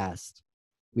so fast.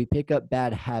 We pick up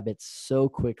bad habits so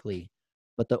quickly,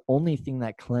 but the only thing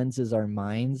that cleanses our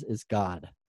minds is God.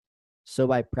 So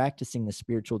by practicing the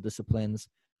spiritual disciplines,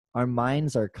 our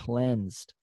minds are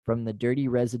cleansed from the dirty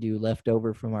residue left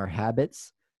over from our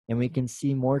habits, and we can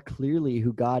see more clearly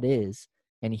who God is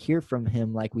and hear from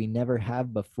him like we never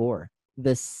have before.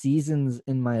 The seasons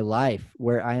in my life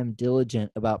where I am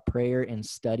diligent about prayer and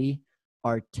study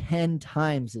are 10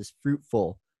 times as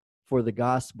fruitful for the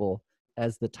gospel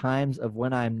as the times of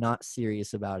when I'm not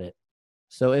serious about it.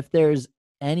 So if there's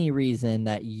any reason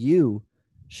that you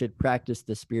should practice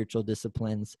the spiritual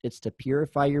disciplines, it's to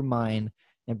purify your mind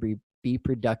and be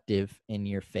productive in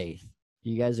your faith.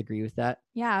 Do you guys agree with that?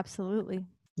 Yeah, absolutely.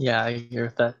 Yeah, I agree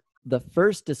with that. The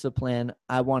first discipline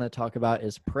I want to talk about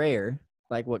is prayer.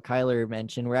 Like what Kyler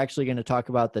mentioned, we're actually going to talk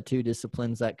about the two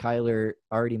disciplines that Kyler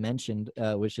already mentioned,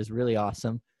 which is really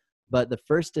awesome. But the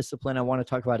first discipline I want to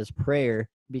talk about is prayer,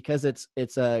 because it's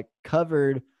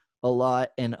covered a lot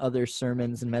in other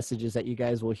sermons and messages that you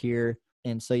guys will hear.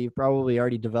 And so you've probably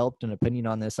already developed an opinion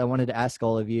on this. I wanted to ask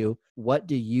all of you, what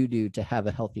do you do to have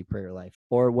a healthy prayer life?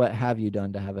 Or what have you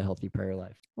done to have a healthy prayer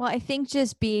life? Well, I think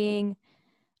just being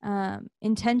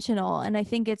intentional, and I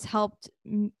think it's helped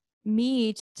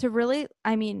me to really,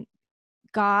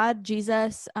 God,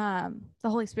 Jesus, the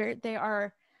Holy Spirit,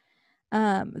 they're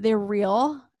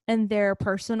real and they're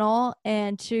personal,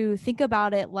 and to think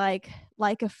about it like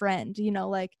a friend,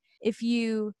 like if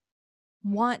you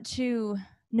want to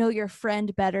know your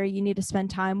friend better, you need to spend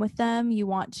time with them. You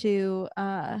want to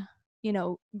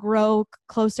grow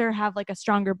closer, have like a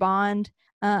stronger bond,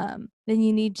 then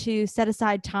you need to set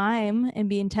aside time and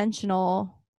be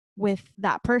intentional with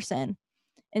that person.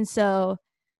 And so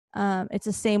it's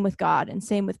the same with God and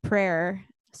same with prayer.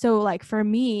 So like for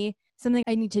me, something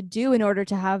I need to do in order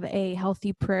to have a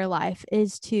healthy prayer life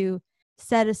is to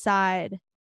set aside,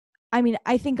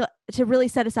 I think to really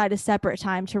set aside a separate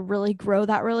time to really grow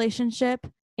that relationship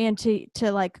and to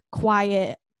like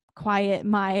quiet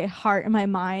my heart and my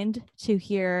mind to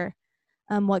hear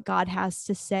what God has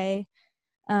to say.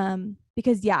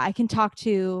 Because I can talk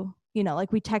to,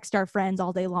 like we text our friends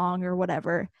all day long or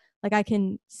whatever. Like I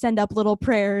can send up little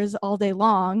prayers all day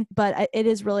long, but it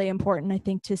is really important, I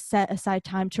think, to set aside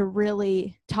time to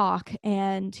really talk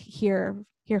and hear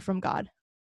from God.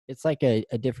 It's like a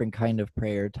different kind of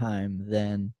prayer time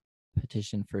than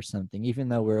petition for something, even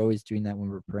though we're always doing that when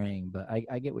we're praying. But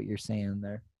I get what you're saying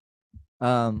there.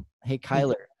 Hey,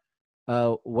 Kyler,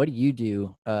 what do you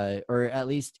do? Or at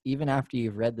least even after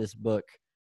you've read this book,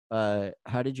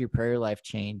 how did your prayer life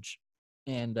change?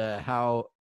 And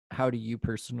how do you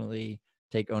personally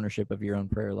take ownership of your own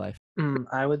prayer life?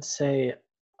 I would say,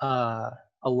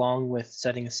 along with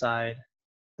setting aside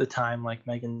the time, like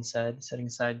Megan said, setting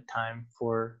aside time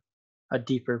for a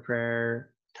deeper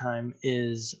prayer time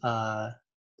is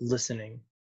listening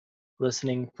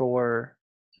for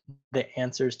the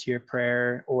answers to your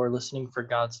prayer, or listening for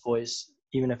God's voice,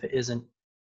 even if it isn't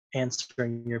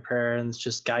answering your prayer and it's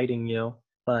just guiding you,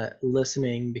 but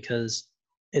listening, because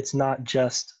it's not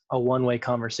just a one-way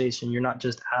conversation. You're not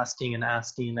just asking and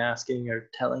asking and asking, or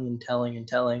telling and telling and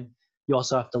telling. You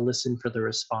also have to listen for the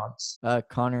response.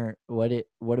 Connor,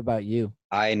 what about you?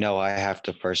 I know I have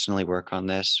to personally work on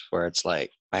this, where it's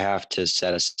like I have to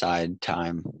set aside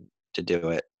time to do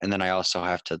it. And then I also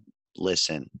have to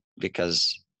listen,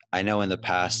 because I know in the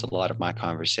past, a lot of my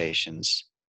conversations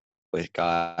with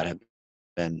God have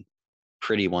been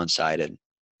pretty one-sided,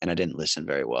 and I didn't listen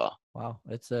very well. Wow,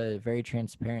 it's very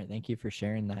transparent. Thank you for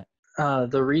sharing that.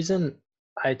 The reason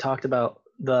I talked about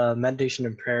the meditation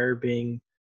and prayer being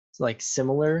like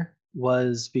similar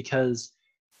was because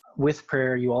with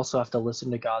prayer, you also have to listen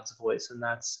to God's voice. And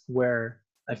that's where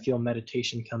I feel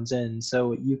meditation comes in.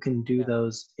 So you can do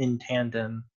those in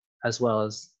tandem as well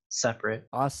as separate.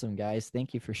 Awesome, guys.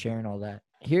 Thank you for sharing all that.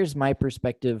 Here's my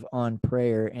perspective on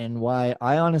prayer and why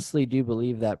I honestly do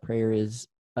believe that prayer is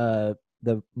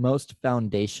the most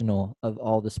foundational of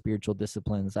all the spiritual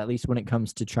disciplines, at least when it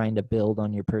comes to trying to build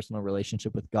on your personal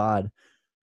relationship with God,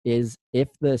 is if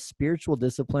the spiritual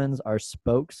disciplines are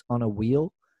spokes on a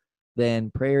wheel, then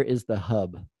prayer is the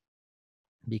hub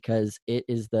because it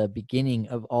is the beginning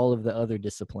of all of the other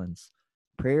disciplines.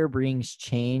 Prayer brings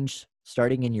change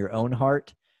starting in your own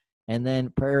heart, and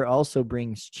then prayer also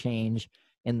brings change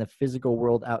in the physical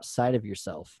world outside of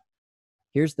yourself.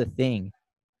 Here's the thing.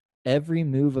 Every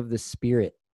move of the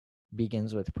Spirit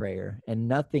begins with prayer, and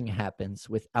nothing happens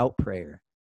without prayer.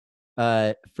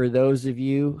 For those of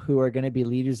you who are going to be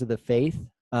leaders of the faith,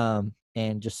 and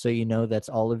just so you know, that's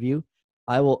all of you,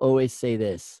 I will always say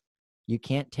this. You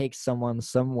can't take someone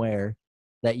somewhere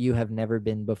that you have never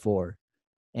been before.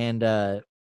 And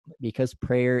because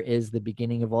prayer is the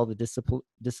beginning of all the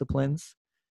disciplines,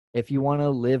 if you want to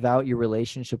live out your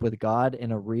relationship with God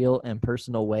in a real and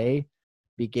personal way,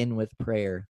 begin with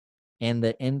prayer. And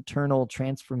the internal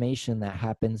transformation that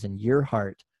happens in your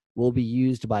heart will be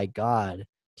used by God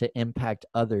to impact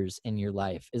others in your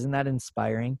life. Isn't that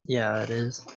inspiring? Yeah, it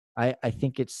is. I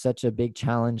think it's such a big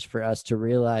challenge for us to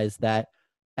realize that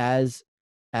as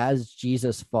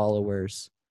Jesus followers,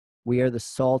 we are the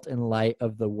salt and light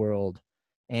of the world.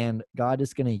 And God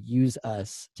is going to use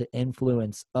us to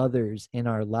influence others in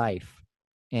our life.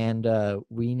 And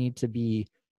we need to be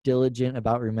diligent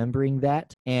about remembering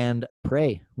that and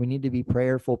pray. We need to be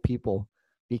prayerful people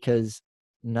because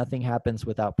nothing happens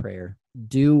without prayer.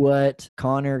 Do what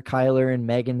Connor, Kyler, and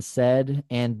Megan said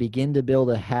and begin to build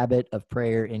a habit of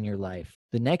prayer in your life.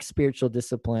 The next spiritual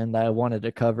discipline that I wanted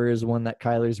to cover is one that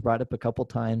Kyler's brought up a couple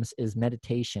times, is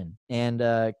meditation. And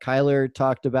Kyler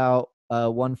talked about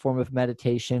one form of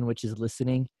meditation, which is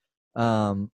listening.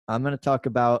 I'm going to talk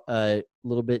about a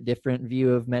little bit different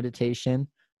view of meditation.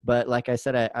 But like I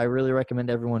said, I really recommend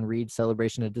everyone read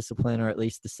Celebration of Discipline, or at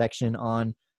least the section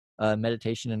on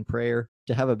meditation and prayer,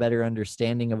 to have a better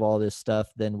understanding of all this stuff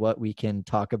than what we can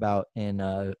talk about in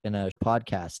a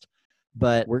podcast.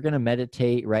 But we're going to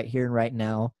meditate right here and right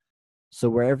now. So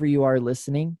wherever you are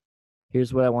listening,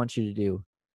 here's what I want you to do.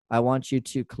 I want you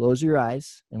to close your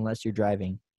eyes, unless you're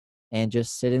driving, and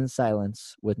just sit in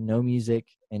silence with no music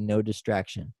and no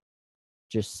distraction.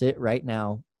 Just sit right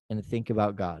now and think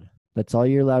about God. That's all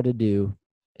you're allowed to do,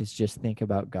 is just think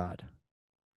about God.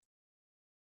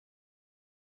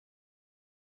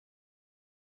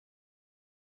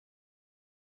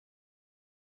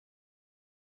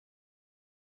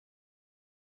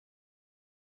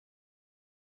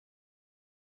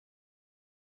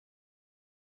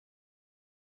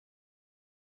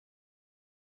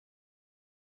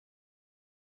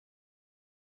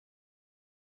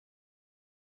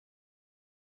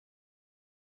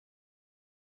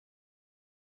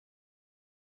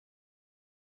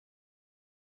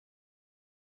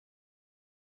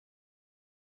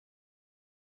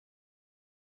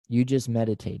 You just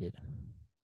meditated.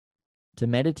 To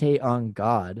meditate on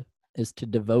God is to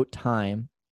devote time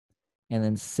and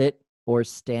then sit or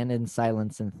stand in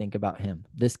silence and think about Him.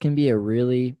 This can be a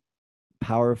really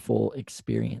powerful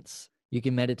experience. You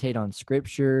can meditate on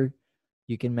scripture.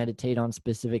 You can meditate on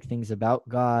specific things about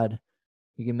God.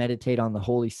 You can meditate on the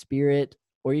Holy Spirit,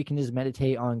 or you can just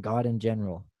meditate on God in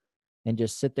general and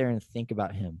just sit there and think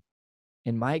about Him.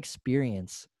 In my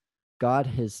experience, God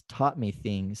has taught me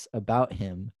things about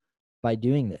Him by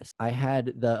doing this. I had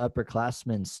the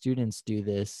upperclassmen students do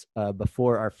this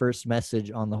before our first message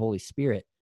on the Holy Spirit.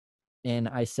 And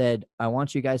I said, I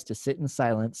want you guys to sit in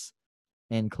silence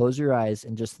and close your eyes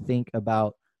and just think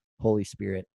about Holy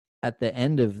Spirit. At the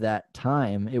end of that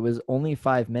time, it was only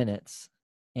 5 minutes.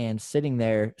 And sitting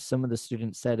there, some of the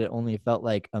students said it only felt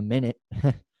like a minute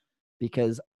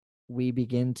because we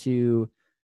begin to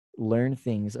learn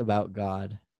things about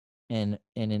God and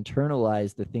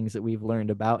internalize the things that we've learned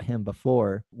about Him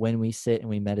before when we sit and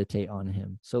we meditate on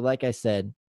Him. So like I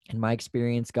said, in my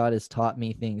experience, God has taught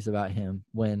me things about Him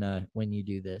when you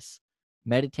do this.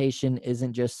 Meditation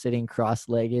isn't just sitting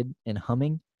cross-legged and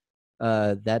humming.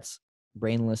 That's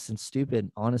brainless and stupid,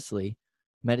 honestly.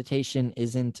 Meditation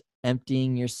isn't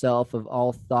emptying yourself of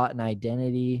all thought and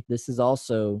identity. This is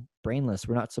also brainless.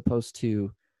 We're not supposed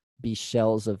to be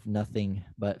shells of nothing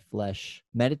but flesh.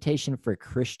 Meditation for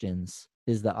Christians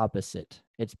is the opposite.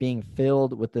 It's being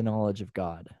filled with the knowledge of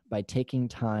God by taking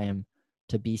time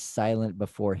to be silent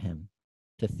before Him,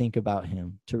 to think about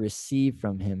Him, to receive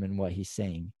from Him and what He's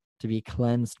saying, to be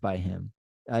cleansed by Him.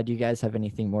 Do you guys have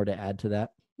anything more to add to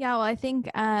that? Yeah, well, I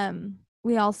think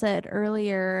we all said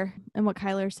earlier, and what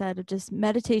Kyler said, of just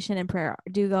meditation and prayer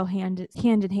do go hand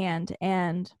in hand.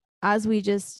 And as we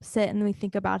just sit and we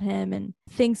think about him and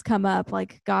things come up,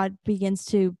 like God begins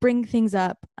to bring things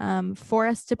up for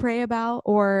us to pray about,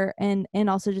 and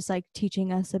also just like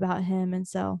teaching us about him. And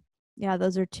so, yeah,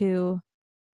 those are two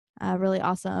really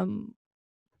awesome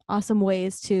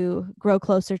ways to grow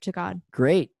closer to God.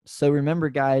 Great. So remember,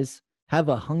 guys, have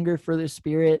a hunger for the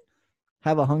Spirit,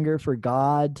 have a hunger for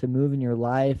God to move in your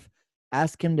life.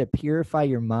 Ask him to purify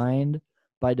your mind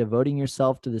by devoting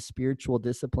yourself to the spiritual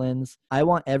disciplines. I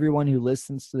want everyone who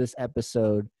listens to this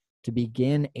episode to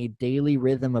begin a daily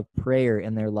rhythm of prayer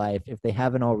in their life if they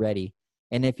haven't already.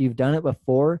 And if you've done it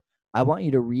before, I want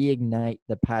you to reignite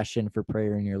the passion for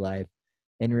prayer in your life.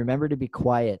 And remember to be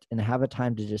quiet and have a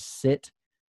time to just sit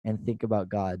and think about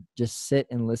God. Just sit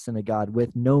and listen to God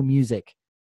with no music.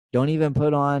 Don't even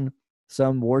put on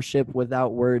some worship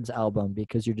without words album,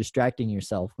 because you're distracting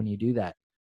yourself when you do that.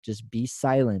 Just be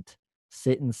silent.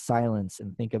 Sit in silence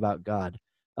and think about God.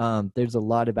 There's a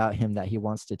lot about him that he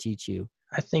wants to teach you.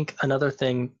 I think another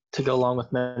thing to go along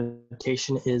with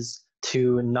meditation is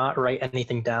to not write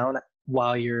anything down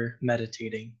while you're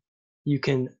meditating. You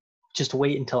can just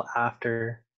wait until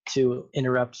after to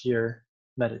interrupt your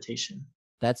meditation.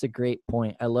 That's a great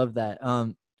point. I love that.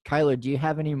 Kyler, do you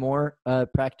have any more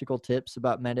practical tips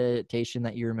about meditation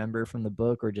that you remember from the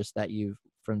book, or just that you've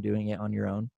from doing it on your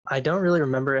own? I don't really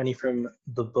remember any from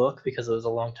the book because it was a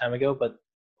long time ago, but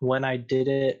when I did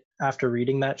it after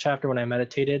reading that chapter, when I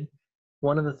meditated,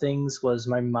 one of the things was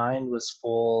my mind was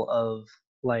full of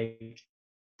like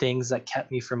things that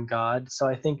kept me from God. So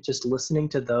I think just listening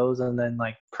to those and then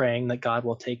like praying that God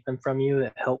will take them from you,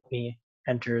 it helped me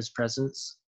enter his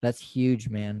presence. That's huge,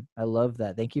 man. I love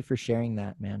that. Thank you for sharing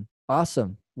that, man.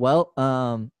 Awesome. Well,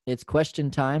 it's question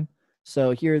time.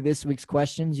 So here are this week's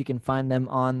questions. You can find them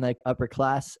on the Upper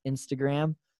Class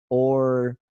Instagram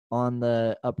or on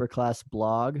the Upper Class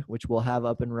blog, which we'll have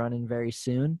up and running very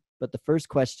soon. But the first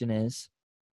question is,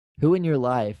 who in your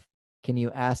life can you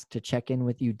ask to check in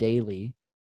with you daily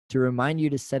to remind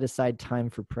you to set aside time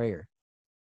for prayer?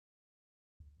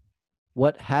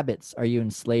 What habits are you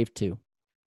enslaved to?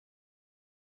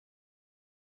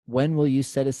 When will you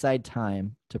set aside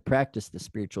time to practice the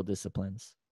spiritual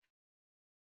disciplines?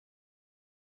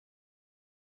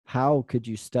 How could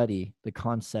you study the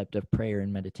concept of prayer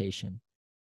and meditation?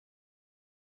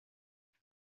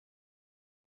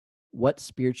 What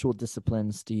spiritual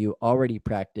disciplines do you already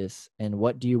practice, and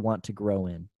what do you want to grow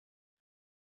in?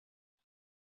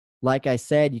 Like I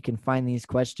said, you can find these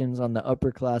questions on the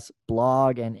Upper Class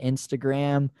blog and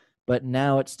Instagram, but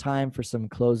now it's time for some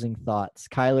closing thoughts.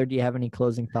 Kyler, do you have any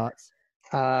closing thoughts?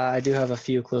 I do have a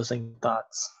few closing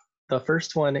thoughts. The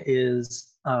first one is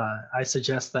I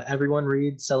suggest that everyone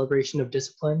read Celebration of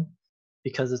Discipline,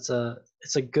 because it's a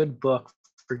good book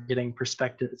for getting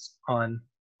perspectives on,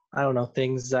 I don't know,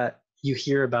 things that you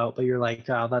hear about, but you're like,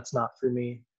 oh, that's not for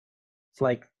me. It's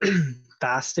like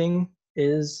fasting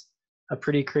is a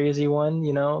pretty crazy one,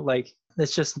 you know, like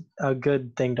it's just a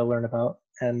good thing to learn about.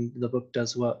 And the book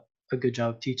does a good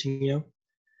job of teaching you.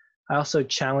 I also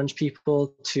challenge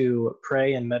people to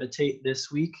pray and meditate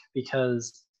this week,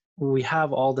 because we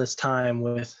have all this time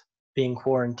with being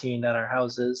quarantined at our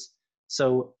houses.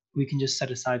 So we can just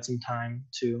set aside some time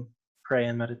to pray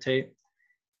and meditate.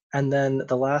 And then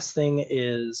the last thing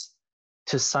is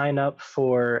to sign up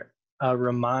for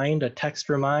a text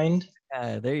remind.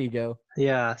 There you go.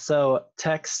 Yeah, so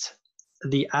text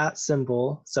the @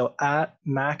 symbol, so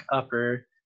 @MacUpper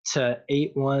to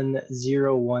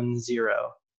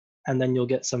 81010, and then you'll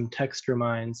get some text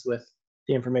reminds with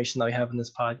the information that we have in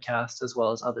this podcast, as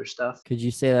well as other stuff. Could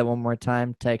you say that one more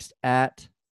time? Text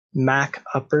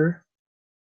 @MacUpper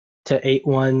to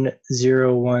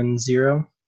 81010.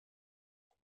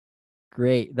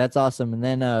 Great. That's awesome. And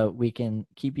then we can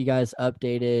keep you guys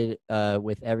updated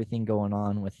with everything going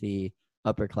on with the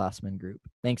upperclassmen group.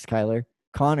 Thanks, Kyler.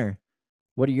 Connor,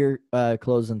 what are your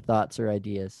closing thoughts or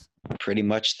ideas? Pretty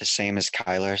much the same as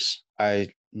Kyler's. I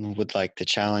would like to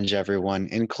challenge everyone,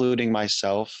 including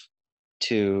myself,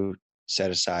 to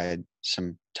set aside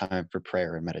some time for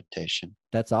prayer and meditation.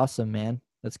 That's awesome, man.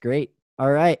 That's great.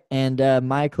 All right. And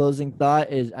my closing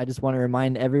thought is I just want to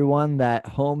remind everyone that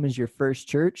home is your first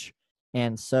church.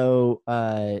 And so,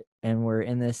 and we're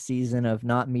in this season of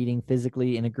not meeting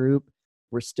physically in a group.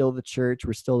 We're still the church.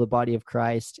 We're still the body of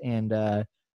Christ. And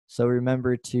so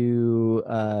remember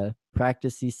to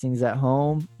practice these things at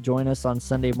home. Join us on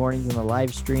Sunday mornings in the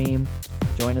live stream.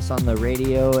 Join us on the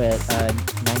radio at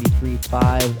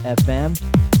 93.5 FM.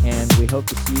 And we hope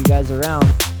to see you guys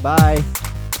around. Bye.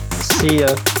 See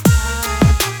ya.